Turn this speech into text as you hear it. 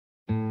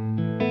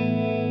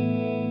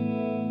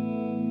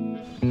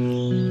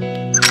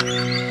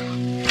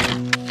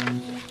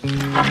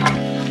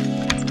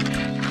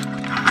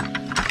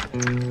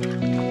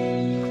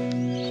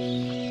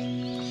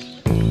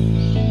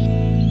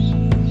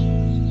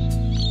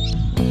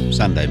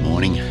Sunday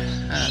morning,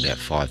 about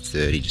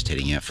 5:30, just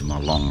heading out for my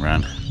long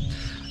run,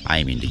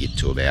 aiming to get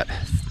to about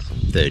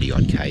 30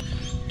 odd K.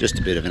 Just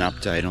a bit of an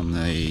update on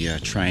the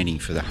training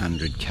for the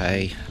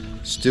 100K.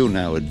 Still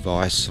no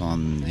advice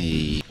on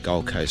the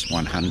Gold Coast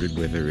 100,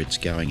 whether it's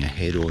going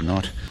ahead or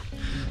not.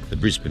 The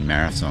Brisbane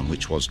Marathon,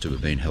 which was to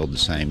have been held the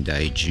same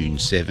day, June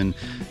 7,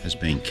 has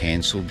been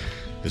cancelled.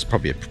 There's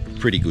probably a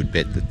pretty good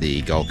bet that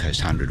the Gold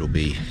Coast 100 will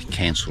be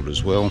cancelled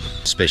as well,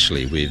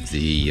 especially with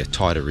the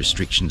tighter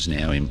restrictions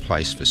now in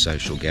place for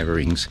social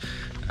gatherings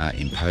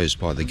imposed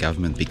by the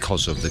government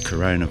because of the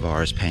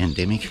coronavirus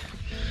pandemic.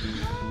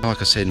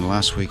 Like I said in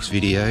last week's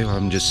video,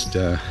 I'm just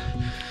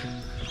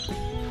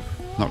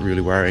not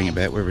really worrying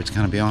about whether it's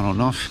going to be on or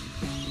not.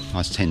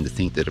 I tend to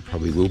think that it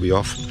probably will be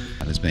off.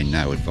 There's been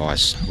no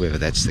advice whether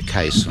that's the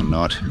case or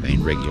not.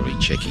 Been regularly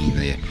checking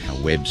their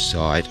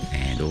website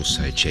and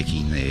also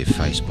checking their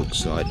Facebook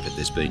site, but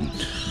there's been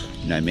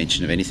no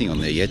mention of anything on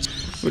there yet.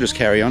 We'll just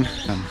carry on.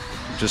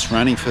 Just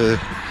running for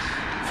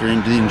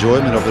the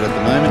enjoyment of it at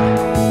the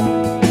moment.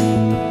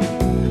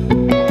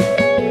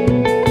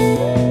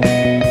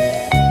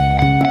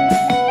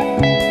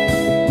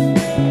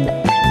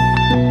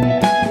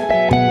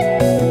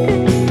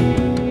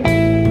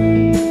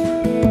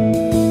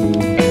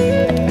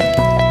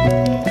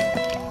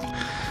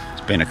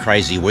 Been a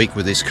crazy week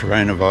with this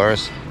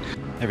coronavirus.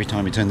 Every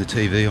time you turn the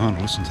TV on,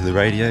 listen to the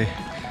radio,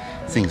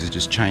 things are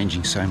just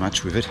changing so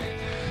much with it.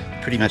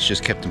 Pretty much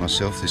just kept to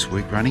myself this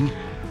week running.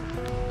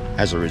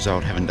 As a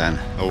result, haven't done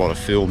a lot of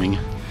filming.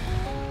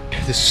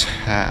 This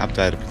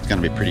update is going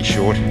to be pretty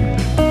short.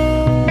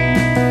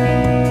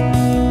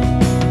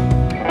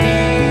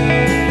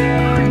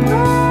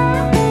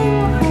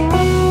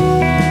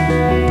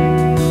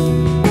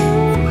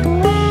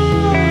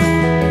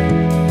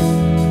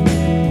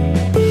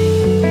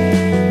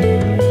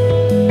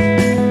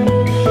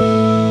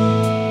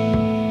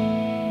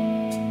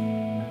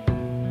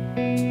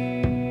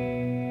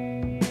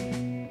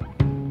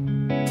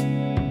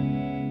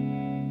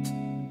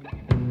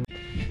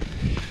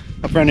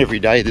 I've run every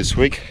day this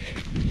week.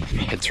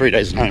 Had 3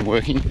 days at home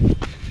working.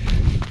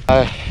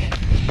 A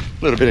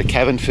little bit of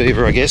cabin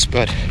fever, I guess,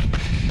 but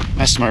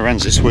most of my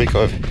runs this week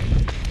I've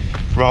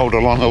rolled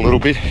along a little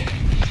bit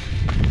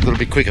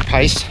quicker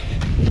pace.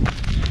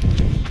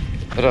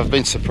 But I've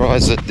been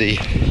surprised that the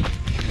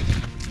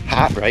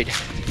heart rate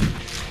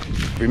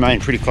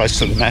remained pretty close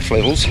to the MAF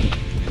levels.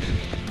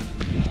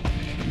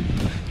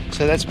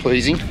 So that's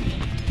pleasing.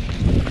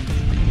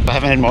 I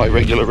haven't had my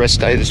regular rest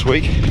day this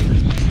week.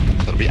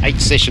 That'll be 8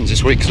 sessions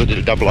this week because I did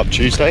a double up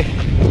Tuesday.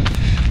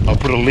 I'll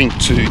put a link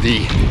to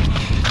the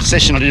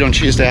session I did on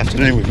Tuesday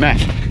afternoon with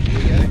Matt.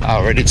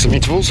 I did some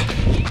intervals,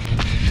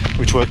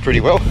 which worked pretty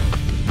well.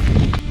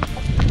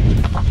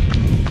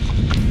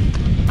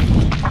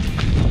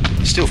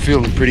 Still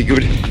feeling pretty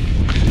good,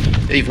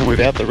 even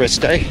without the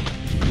rest day.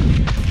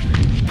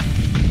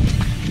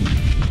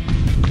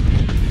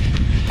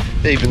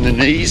 Even the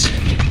knees,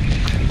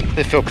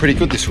 they felt pretty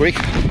good this week.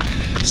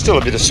 Still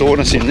a bit of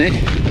soreness in there,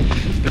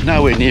 but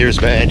nowhere near as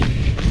bad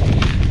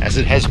as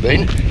it has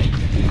been.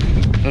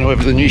 I don't know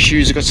whether the new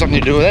shoes have got something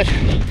to do with that,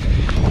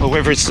 or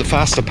whether it's the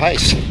faster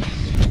pace.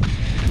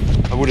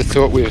 I would have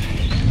thought with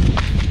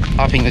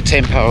upping the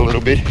tempo a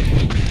little bit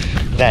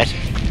that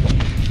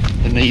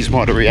the knees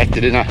might have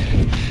reacted in a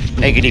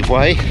negative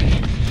way.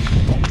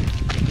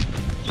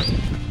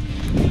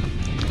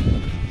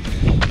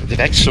 But they've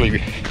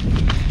actually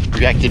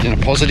reacted in a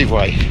positive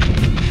way.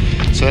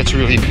 So that's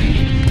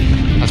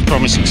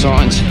promising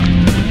signs.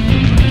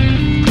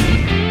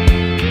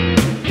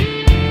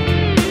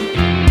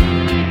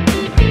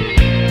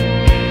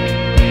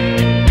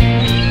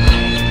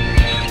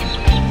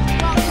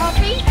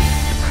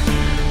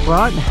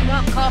 What?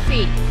 Want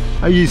coffee?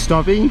 Are you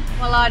stopping?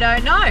 Well, I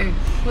don't know.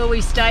 Will we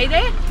stay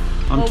there?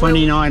 I'm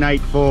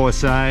 29.84,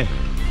 so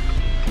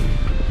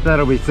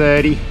that'll be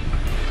 30.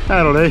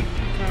 That'll do. Okay.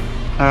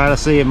 Alright, I'll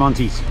see you at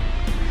Monty's.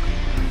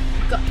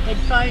 Got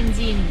headphones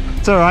in.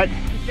 It's alright.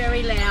 It's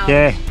very loud.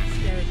 Yeah.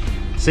 Scary.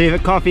 See you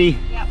at coffee.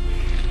 Yep.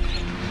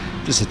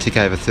 Just a tick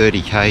over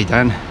 30k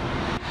done.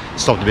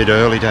 Stopped a bit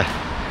early to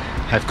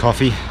have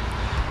coffee,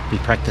 be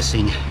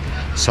practicing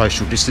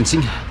social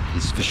distancing,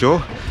 is for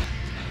sure.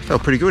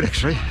 Felt pretty good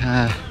actually.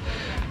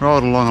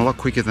 Rode along a lot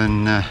quicker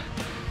than I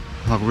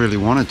really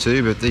wanted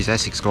to, but these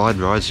ASICS glide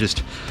rides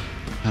just,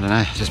 I don't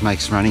know, just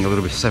makes running a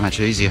little bit so much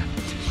easier.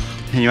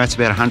 Anyway, it's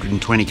about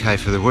 120k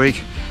for the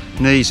week.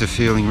 Knees are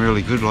feeling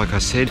really good, like I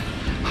said,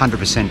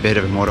 100%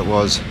 better than what it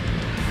was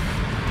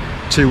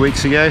 2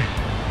 weeks ago.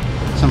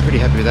 So I'm pretty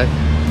happy with that.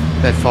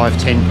 That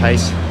 5:10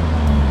 pace.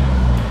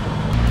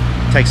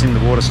 Takes in the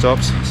water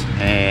stops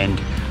and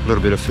a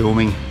little bit of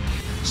filming.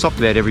 Stopped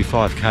about every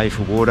 5k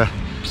for water.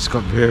 Just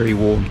got very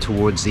warm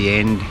towards the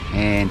end,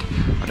 and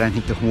I don't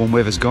think the warm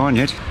weather's gone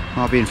yet.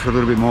 Might be in for a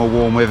little bit more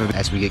warm weather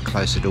as we get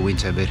closer to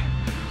winter, but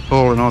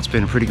all in all it's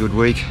been a pretty good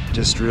week.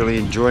 Just really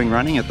enjoying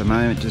running at the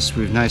moment, just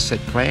with no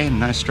set plan,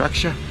 no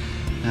structure,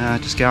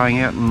 just going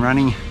out and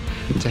running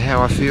to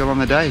how I feel on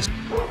the days.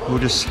 We'll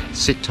just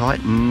sit tight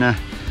and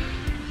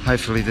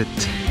hopefully that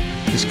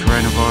this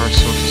coronavirus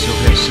sorts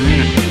itself out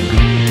soon.